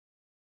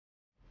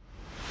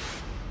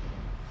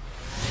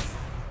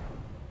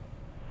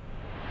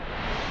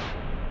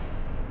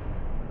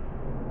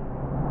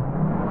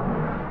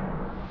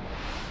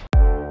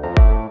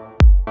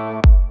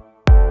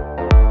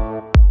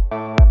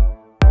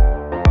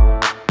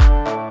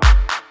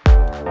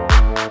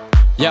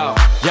Yo,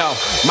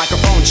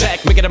 microphone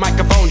check, make it a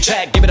microphone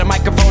check. Give it a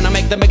microphone, I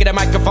make it a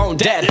microphone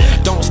dead.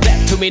 Don't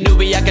step to me,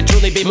 newbie, I could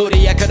truly be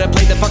moody. I could've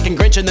played the fucking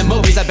Grinch in the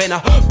movies. I've been a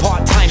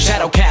part-time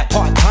shadow cat,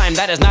 part-time.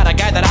 That is not a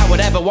guy that I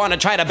would ever wanna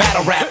try to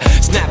battle rap.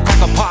 Snap,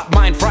 crackle, pop,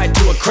 mind fried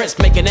to a crisp.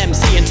 Make an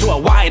MC into a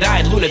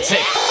wide-eyed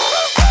lunatic.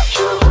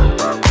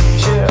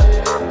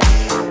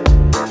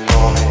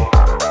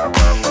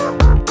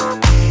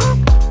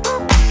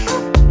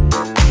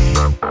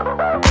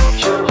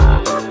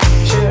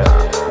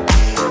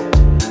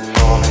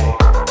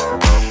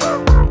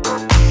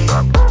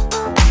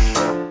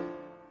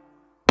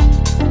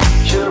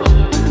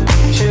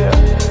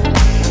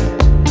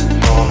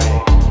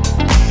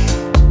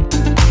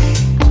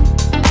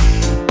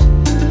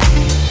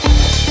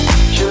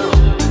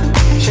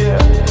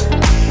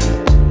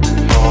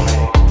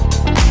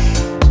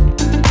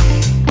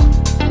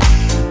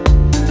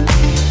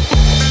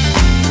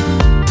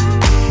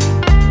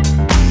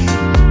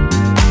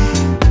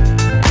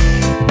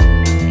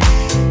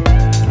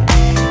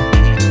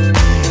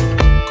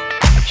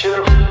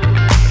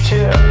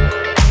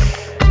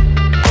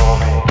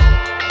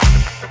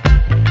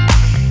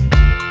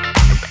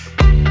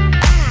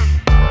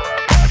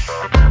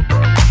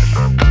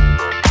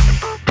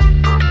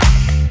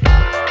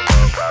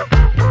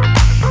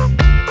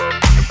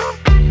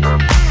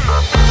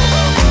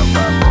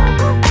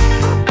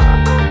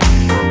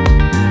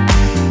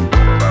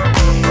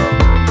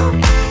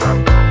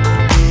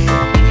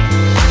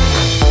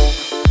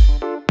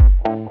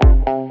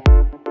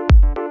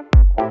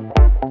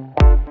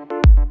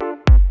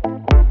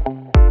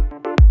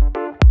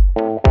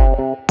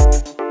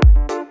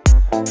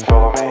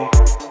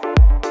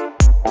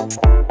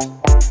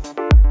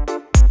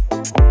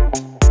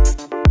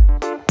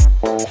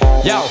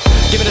 Yo,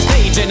 give it a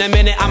stage, in a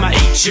minute I'ma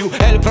eat you.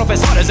 El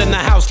professor is in the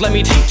house, let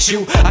me teach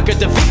you. I could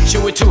defeat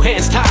you with two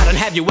hands tied and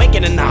have you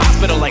waking in the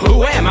hospital like,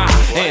 who am I?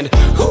 And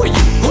who are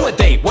you? Who are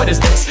they? What is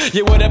this?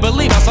 You wouldn't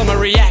believe how someone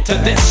react to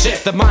this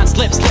shit. The mind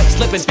slips,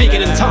 slipping,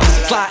 speaking in tongues.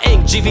 Sly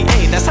ink,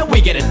 GVA, that's how we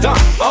get it done.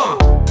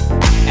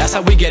 That's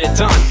how we get it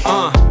done.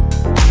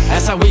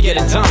 That's how we get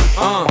it done.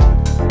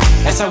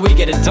 That's how we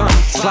get it done.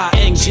 Sly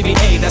ink,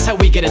 GVA, that's how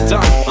we get it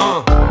done.